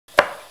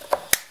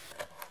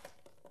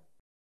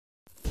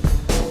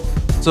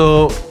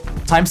So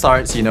time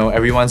starts, you know,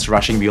 everyone's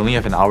rushing. We only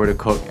have an hour to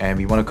cook and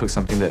we want to cook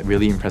something that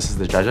really impresses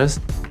the judges.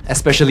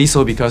 Especially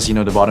so because, you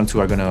know, the bottom two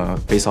are gonna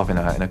face off in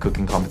a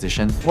cooking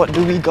competition. What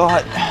do we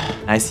got?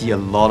 I see a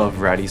lot of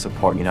varieties of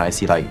pork. You know, I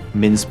see like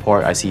minced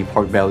pork, I see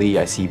pork belly,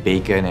 I see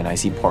bacon, and I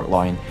see pork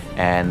loin.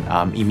 And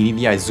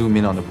immediately I zoom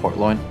in on the pork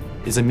loin.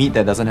 It's a meat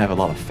that doesn't have a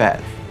lot of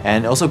fat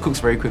and also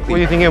cooks very quickly. What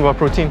are you thinking about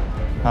protein?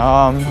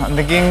 I'm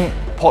thinking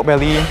pork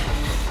belly,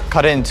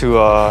 cut it into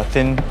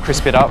thin,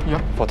 crisp it out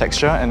for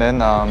texture, and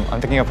then I'm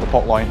thinking of the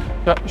pork loin.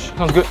 Yeah,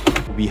 sounds good.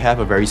 We have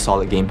a very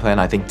solid game plan.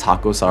 I think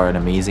tacos are an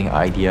amazing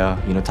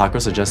idea. You know,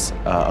 tacos are just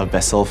a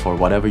vessel for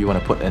whatever you want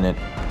to put in it.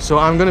 So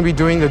I'm going to be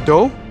doing the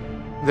dough,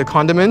 the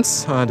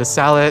condiments, the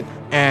salad,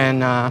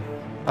 and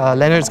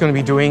Lennard's going to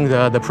be doing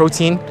the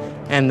protein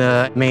and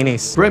the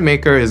mayonnaise. Bread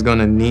maker is going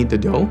to knead the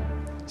dough.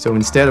 So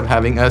instead of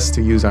having us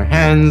to use our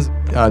hands,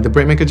 the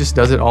bread maker just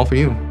does it all for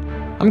you.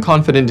 I'm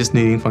confident this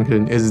kneading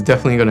function is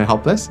definitely going to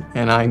help us,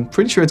 and I'm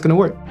pretty sure it's going to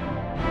work.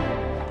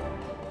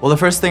 Well, the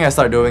first thing I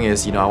start doing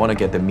is, you know, I want to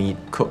get the meat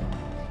cooked.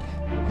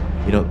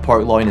 You know,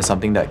 pork loin is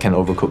something that can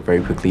overcook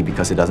very quickly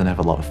because it doesn't have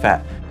a lot of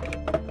fat.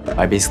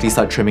 I basically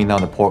start trimming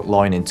down the pork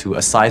loin into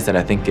a size that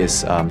I think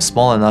is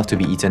small enough to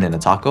be eaten in a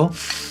taco.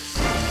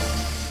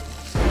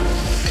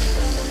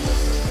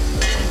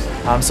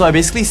 So I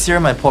basically sear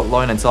my pork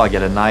loin until I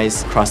get a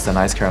nice crust, a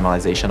nice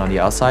caramelization on the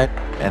outside,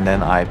 and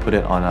then I put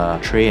it on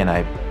a tray and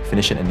I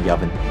finish it in the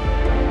oven.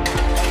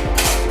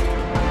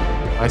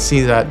 I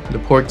see that the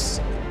pork's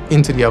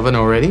into the oven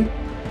already,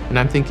 and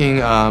I'm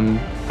thinking,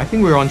 I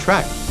think we're on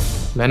track.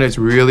 Lennard's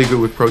really good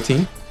with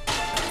protein.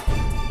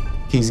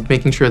 He's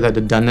making sure that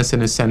the doneness in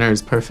the center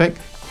is perfect.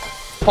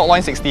 Pork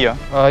loin 60, yeah?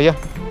 Yeah,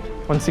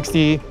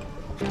 160.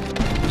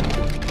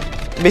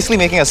 Basically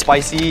making a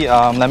spicy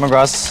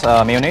lemongrass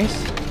mayonnaise,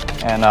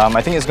 and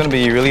I think it's going to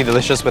be really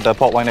delicious with the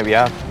pork loin that we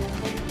have.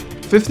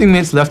 15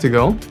 minutes left to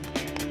go.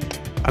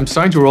 I'm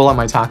starting to roll out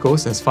my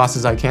tacos as fast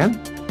as I can.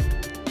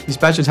 These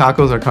batch of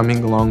tacos are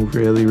coming along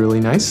really, really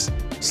nice.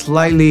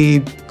 Slightly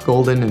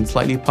golden and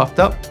slightly puffed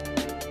up.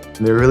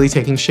 They're really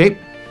taking shape.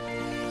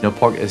 You know,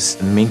 pork is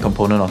the main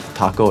component of the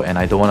taco and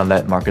I don't want to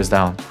let Marcus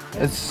down.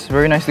 It's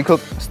very nicely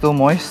cooked, still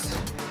moist.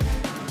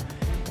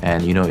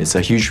 And you know, it's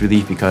a huge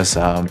relief because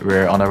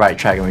we're on the right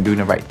track and we're doing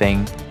the right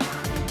thing.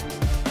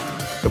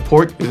 The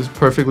pork is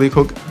perfectly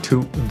cooked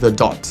to the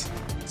dot.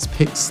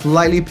 It's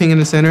slightly pink in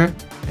the center.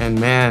 And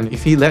man,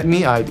 if he let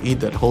me, I'd eat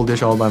that whole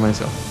dish all by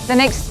myself. The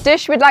next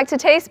dish we'd like to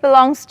taste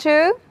belongs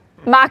to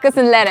Marcus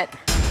and Lennard.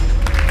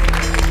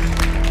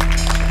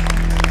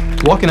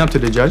 Walking up to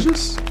the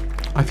judges,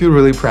 I feel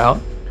really proud.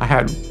 I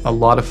had a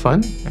lot of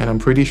fun, and I'm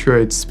pretty sure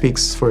it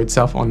speaks for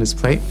itself on this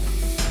plate.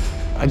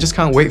 I just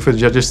can't wait for the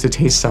judges to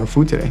taste our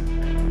food today.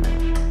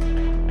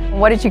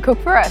 What did you cook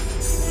for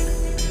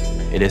us?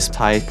 It is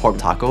Thai pork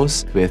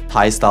tacos with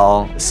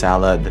Thai-style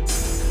salad.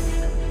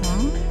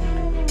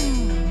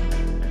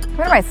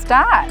 Where do I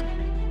start?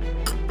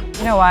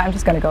 You know what? I'm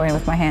just going to go in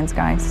with my hands,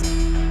 guys.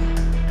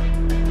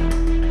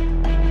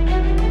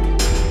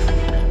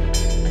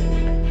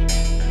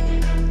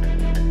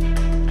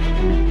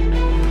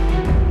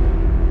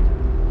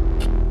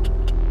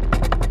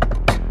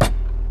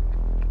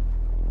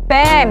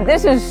 Bam!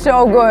 This is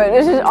so good.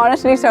 This is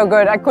honestly so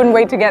good. I couldn't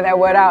wait to get that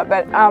word out,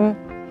 but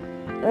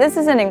this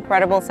is an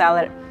incredible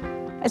salad.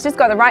 It's just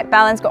got the right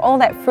balance, got all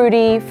that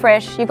fruity,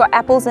 fresh. You've got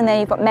apples in there,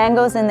 you've got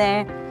mangoes in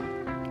there.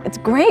 It's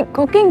great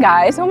cooking,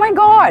 guys. Oh my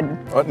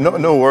God.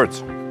 No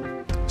words.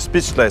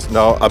 Speechless.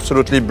 No,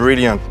 absolutely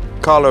brilliant.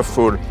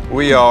 Colorful.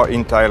 We are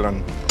in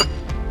Thailand.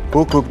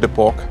 Who cooked the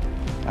pork?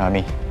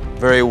 Me.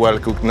 Very well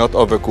cooked, not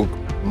overcooked.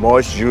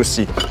 Moist,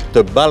 juicy.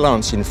 The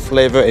balance in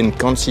flavor and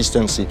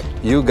consistency.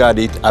 You got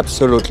it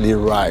absolutely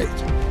right.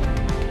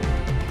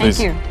 Thank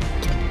you.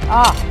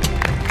 Ah.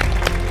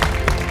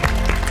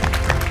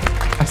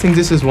 I think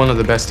this is one of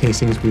the best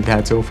tastings we've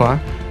had so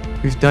far.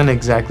 We've done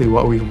exactly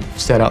what we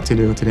set out to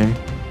do today.